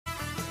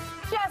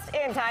Just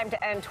in time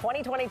to end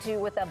 2022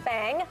 with a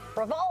bang.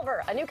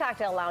 Revolver, a new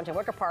cocktail lounge in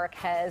Wicker Park,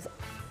 has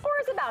or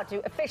is about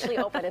to officially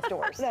open its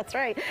doors. That's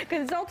right.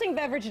 Consulting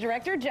beverage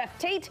director Jeff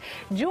Tate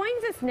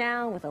joins us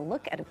now with a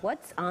look at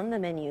what's on the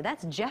menu.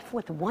 That's Jeff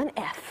with one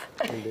F.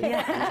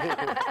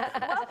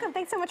 Welcome.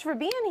 Thanks so much for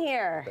being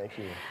here. Thank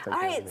you. All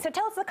right. So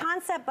tell us the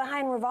concept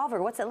behind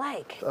Revolver. What's it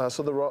like?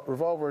 So the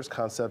Revolver's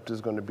concept is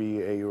going to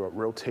be a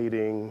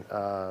rotating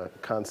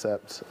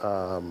concept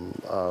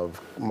of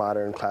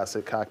modern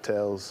classic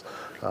cocktails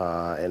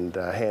and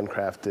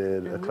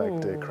handcrafted,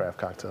 eclectic craft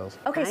cocktails.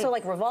 Okay, so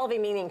like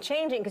revolving meaning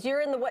changing, because you're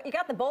in the, you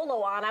got the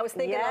bolo on. I was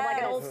thinking of like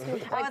an old school,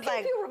 I was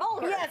like,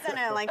 revolver. Yes, I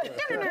know, like,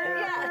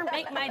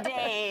 make my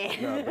day.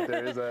 No, but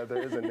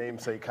there is a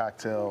namesake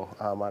cocktail,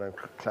 modern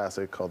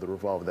classic called the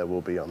Revolver that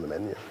will be on the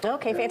menu.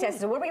 Okay,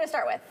 fantastic. So what are we going to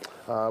start with?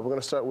 We're going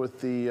to start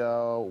with the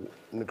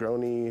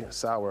Negroni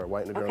Sour,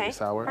 white Negroni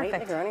Sour. White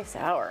Negroni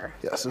Sour.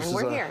 Yes, this And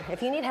we're here.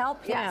 If you need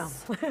help,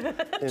 Yes.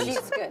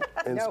 She's good.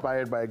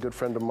 Inspired by a good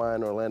friend of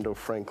mine, Orlando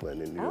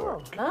Franklin in New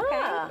York. Okay.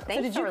 So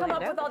Thanks, did you come Orlando.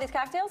 up with all these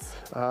cocktails?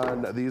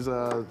 No, these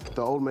the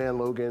Old Man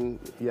Logan,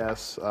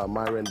 yes,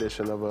 my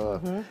rendition of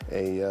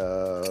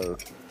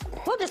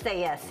We'll just say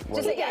yes.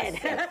 Just say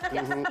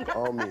yes.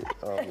 all me.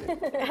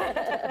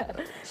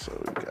 So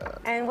we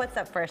got. And what's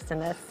up first in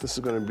this? This is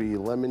going to be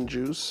lemon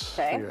juice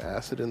Okay. for your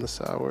acid in the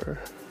sour.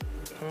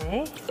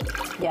 Okay.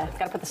 Yeah,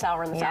 got to put the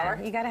sour in the sour.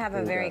 You got to have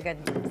a very good,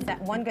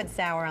 one good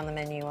sour on the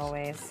menu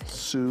always.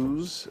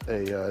 Suze,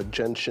 a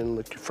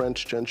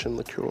French gentian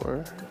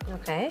liqueur.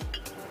 Okay.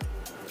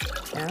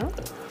 Yeah.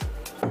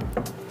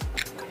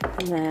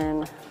 And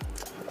then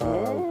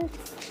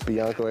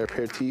Bianco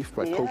Aperitif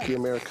by Coqui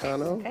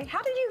Americano. Okay.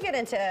 How did you get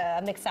into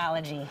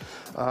mixology?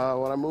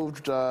 When I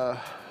moved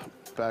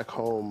back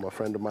home, a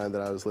friend of mine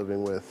that I was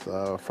living with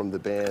from the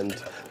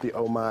band, the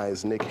Oh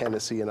My's, Nick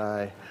Hennessy and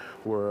I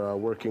were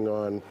working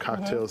on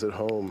cocktails at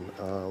home,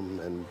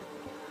 and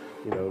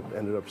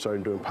ended up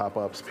starting doing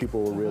pop-ups.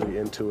 People were really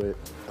into it.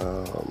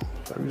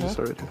 So we just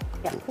started.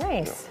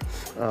 Nice.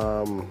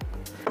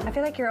 I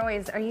feel like you're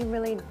always, are you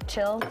really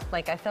chill?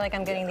 Like, I feel like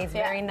I'm getting these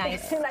very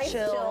nice,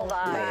 chill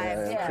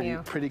vibes.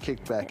 Yeah, pretty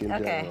kicked back in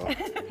general.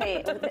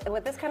 Hey,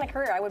 with this kind of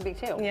career, I would be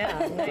too.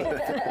 Yeah,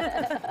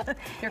 nice.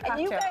 And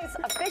you guys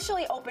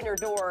officially open your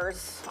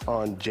doors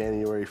on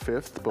January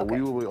 5th, but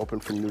we will be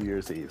open for New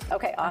Year's Eve.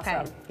 Okay,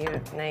 awesome.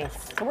 Okay,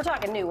 nice. So we're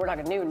talking new. We're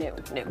talking new.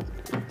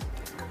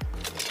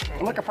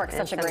 And Wicker Park's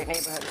such a great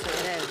neighborhood too.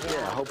 It is,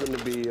 Yeah, hoping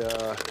to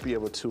be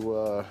able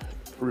to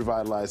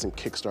revitalize and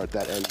kickstart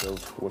that end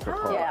of Wicker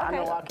Park. Yeah,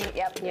 Milwaukee.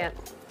 Yep.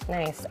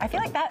 Nice. I feel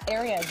like that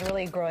area is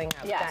really growing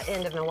up. Yes. That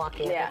end of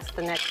Milwaukee. Yeah. That's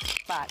the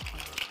next spot.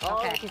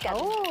 Okay. She's got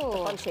the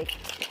fun shake.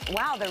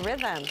 Wow, the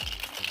rhythm.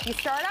 You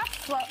start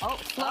off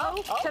slow,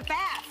 to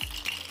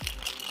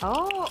fast.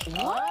 Oh,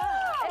 wow.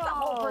 It's a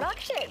whole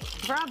production.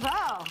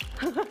 Bravo.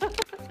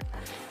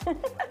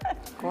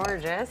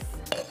 Gorgeous.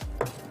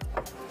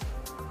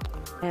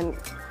 And,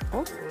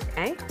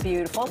 okay.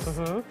 Beautiful.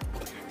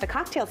 The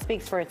cocktail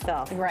speaks for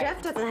itself. Right.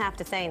 Jeff doesn't have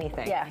to say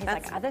anything. Yeah, he's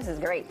like, this is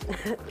great.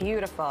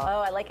 Beautiful. Oh,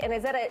 I like. And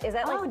is that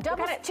like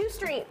double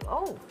two-street?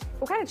 Oh,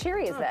 what kind of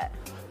cherry is that?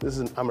 This is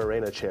an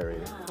Amarena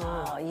cherry.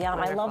 Oh, yeah.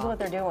 I love what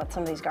they're doing with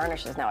some of these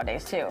garnishes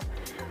nowadays too.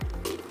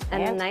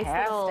 And a nice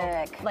little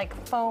Fantastic. like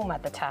foam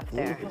at the top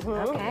there.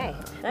 Okay.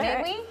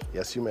 May we?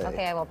 Yes, you may.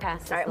 Okay, I will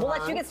pass this All right, we'll let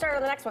along. you get started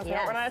on the next one so we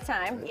don't Yes. run out of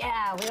time.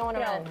 Yeah, we don't want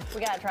to run.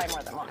 We gotta try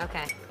more than one.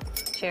 Okay.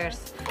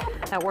 Cheers.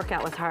 That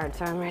workout was hard,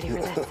 so I'm ready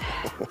for this.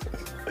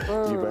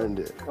 You've earned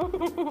it.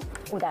 Oh,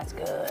 that's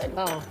good.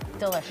 Oh,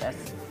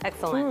 delicious.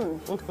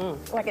 Excellent.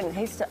 I can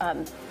taste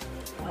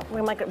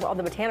we like all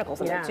the botanicals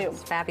in there too.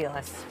 It's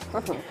fabulous.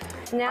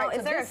 Now, Right, so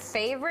is there a this-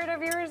 favorite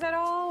of yours at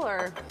all,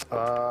 or?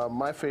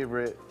 My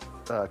favorite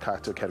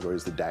cocktail category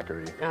is the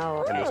daiquiri. Oh,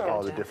 okay. And there's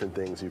all the different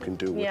things you can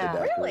do with the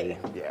daiquiri. Really?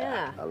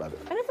 Yeah, I love it.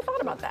 I never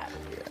thought about that.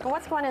 Well,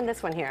 what's going in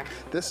this one here?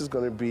 This is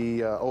going to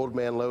be Old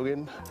Man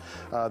Logan,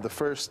 the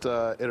first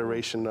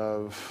iteration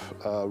of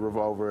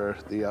Revolver,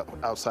 the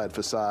outside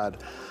facade,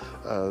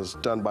 was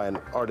done by an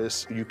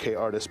artist,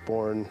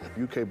 UK-born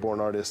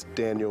artist,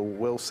 Daniel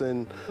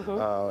Wilson,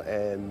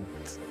 and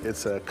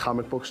it's a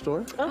comic book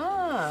store.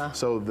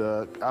 So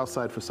the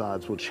outside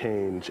facades will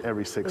change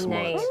every 6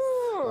 months.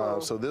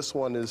 So this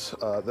one is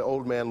the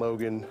Old Man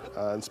Logan,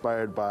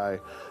 inspired by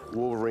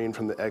Wolverine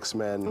from the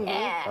X-Men,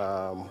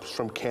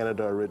 from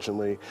Canada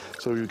originally.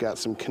 So we've got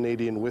some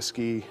Canadian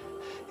whiskey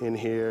in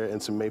here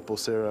and some maple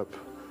syrup.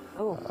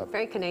 Oh,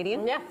 very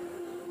Canadian. Yeah.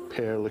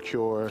 Pear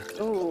liqueur.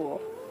 Ooh,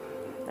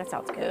 that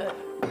sounds good.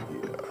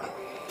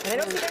 And I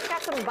know you guys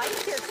got some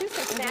bites here too,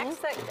 some snacks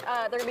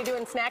that they're gonna be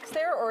doing snacks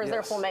there, or is there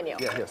a full menu?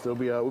 Yes, there'll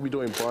be we'll be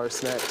doing bar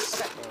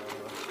snacks.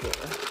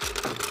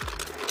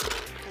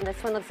 And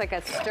this one looks like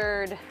a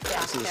stirred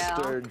This is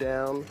cocktail. stirred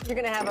down. You're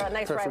gonna have a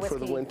nice dry Perfect whiskey.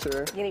 for the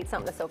winter. You need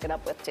something to soak it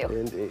up with too.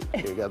 And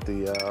you got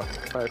the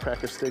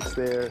firecracker sticks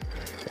there,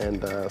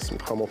 and some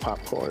caramel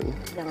popcorn.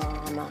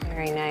 Yum.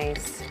 Very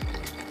nice.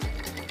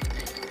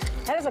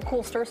 That is a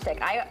cool stir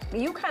stick.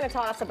 You kind of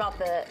taught us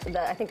about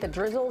I think the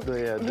drizzle.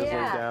 Drizzling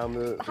down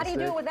the How do you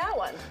do it with that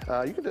one?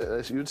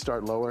 You'd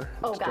start lower.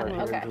 Oh, got it.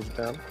 Okay.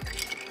 Down.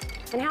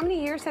 And how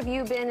many years have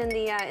you been in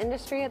the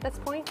industry at this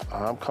point?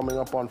 I'm coming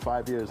up on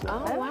 5 years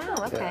now. Oh, wow,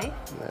 okay.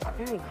 Yeah.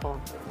 Very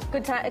cool.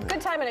 Good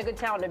time and a good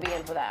town to be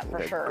in for that,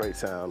 for sure. Great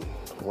sound.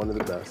 One of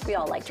the best. We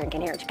all like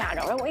drinking here in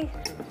Chicago, don't we?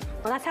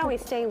 Well, that's how we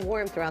stay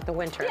warm throughout the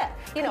winter. Yeah,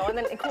 and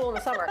then cool in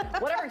the summer.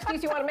 Whatever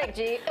excuse you want to make,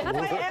 G. That's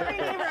why every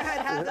neighborhood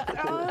has its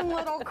own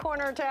little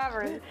corner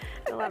tavern.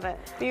 I love it.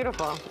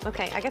 Beautiful.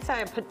 Okay, I guess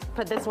I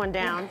put this one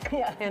down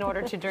in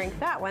order to drink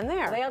that one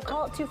there. They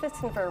call it two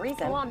fisting for a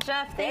reason. Well,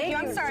 Jeff, thank you.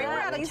 I'm sorry, Jeff. we're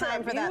out of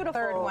time for that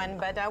third one,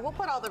 but we'll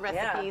put all the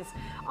recipes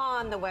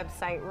on the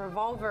website.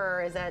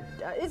 Revolver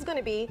is going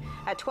to be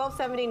at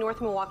 1270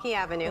 North Milwaukee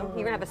Avenue. You're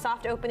going to have a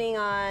soft opening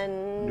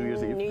on New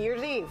Year's Eve.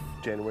 Eve.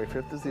 January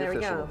 5th is the There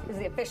official. we go. This is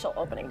the official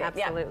opening day.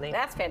 Absolutely. Yeah,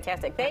 that's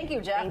fantastic. Thank you,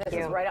 Jeff. Thank this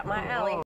you. is right up my alley.